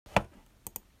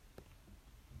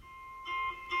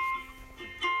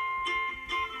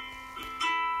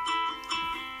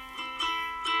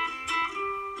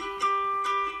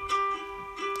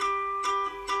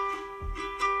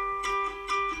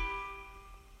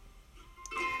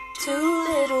Two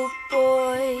little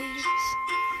boys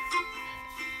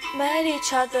met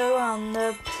each other on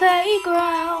the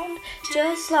playground,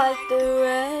 just like the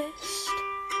rest.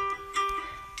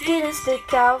 Didn't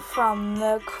stick out from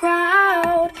the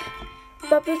crowd,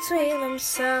 but between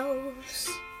themselves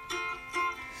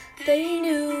they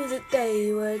knew that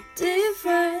they were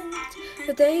different,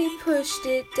 but they pushed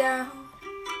it down.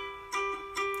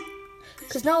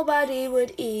 'Cause nobody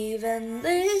would even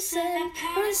listen.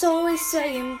 Parents always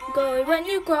saying, boy, when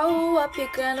you grow up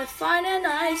you're gonna find a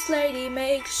nice lady.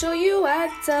 Make sure you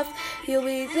act tough, you'll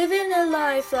be living a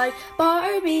life like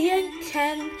Barbie and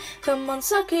Ken. Come on,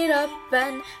 suck it up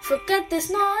and forget this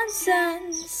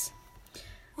nonsense.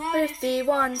 What if he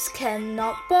wants Ken,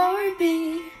 not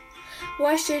Barbie?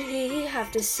 Why should he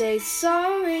have to say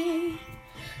sorry?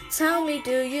 Tell me,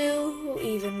 do you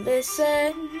even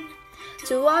listen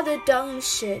to all the dumb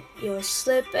shit you're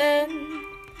slipping?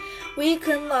 We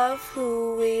can love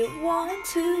who we want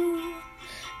to.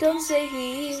 Don't say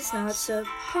he's not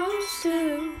supposed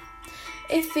to.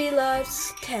 If he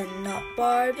loves Ken, not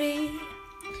Barbie,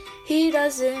 he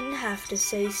doesn't have to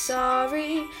say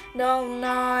sorry. No,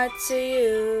 not to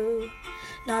you,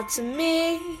 not to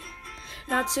me,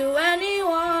 not to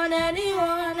anyone,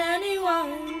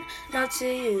 anyone. Not to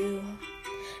you,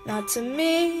 not to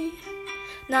me,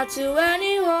 not to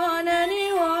anyone.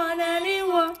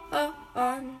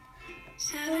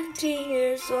 17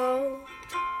 years old,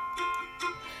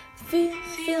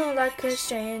 feeling like a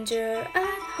stranger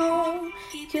at home,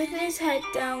 keeping his head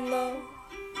down low.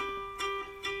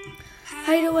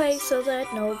 Hide away so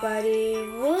that nobody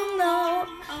will know,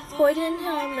 avoiding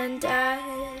him and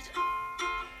dad.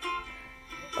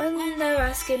 When they're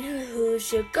asking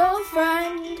who's your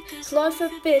girlfriend, Lord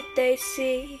forbid they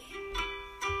see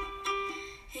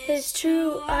his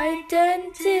true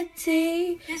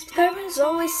identity. His parents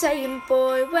always saying,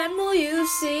 boy, when will you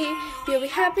see? You'll be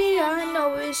happy, I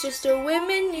know it's just the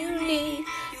women you need.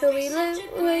 You'll be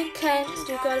living with Ken,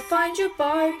 you gotta find your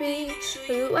Barbie.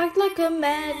 You act like a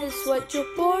man is what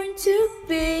you're born to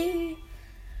be.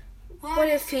 What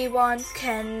if he wants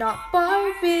Ken, not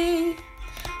Barbie?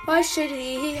 Why should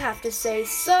he have to say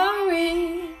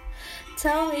sorry?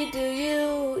 Tell me, do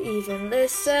you even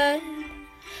listen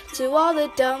to all the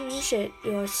dumb shit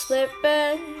you're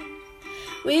slipping?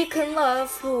 We can love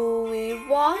who we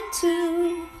want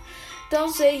to.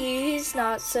 Don't say he's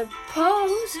not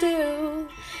supposed to.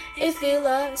 If he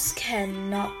loves Ken,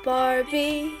 not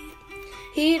Barbie,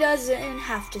 he doesn't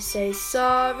have to say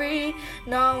sorry.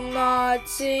 No, not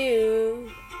to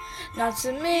you, not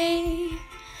to me,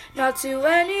 not to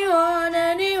anyone.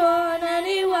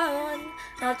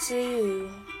 Not to you,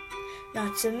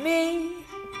 not to me,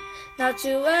 not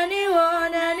to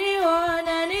anyone.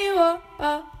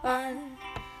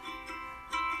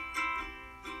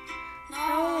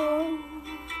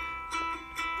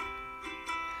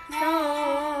 No,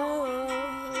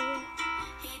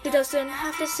 he doesn't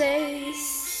have to say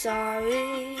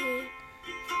sorry.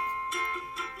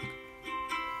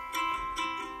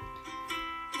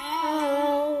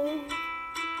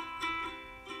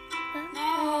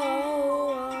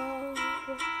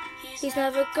 He's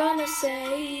never gonna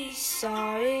say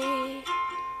sorry.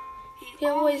 He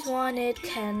always wanted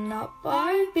Ken, not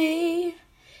Barbie.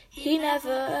 He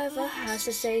never ever has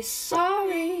to say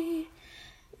sorry.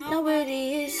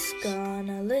 Nobody is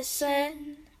gonna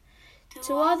listen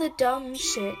to all the dumb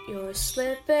shit you're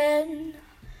slipping.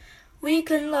 We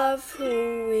can love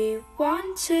who we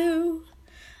want to.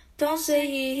 Don't say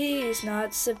he's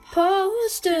not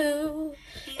supposed to.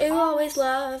 You always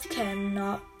love Ken,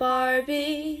 not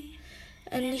Barbie.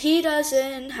 And he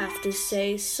doesn't have to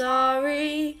say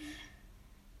sorry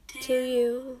to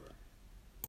you.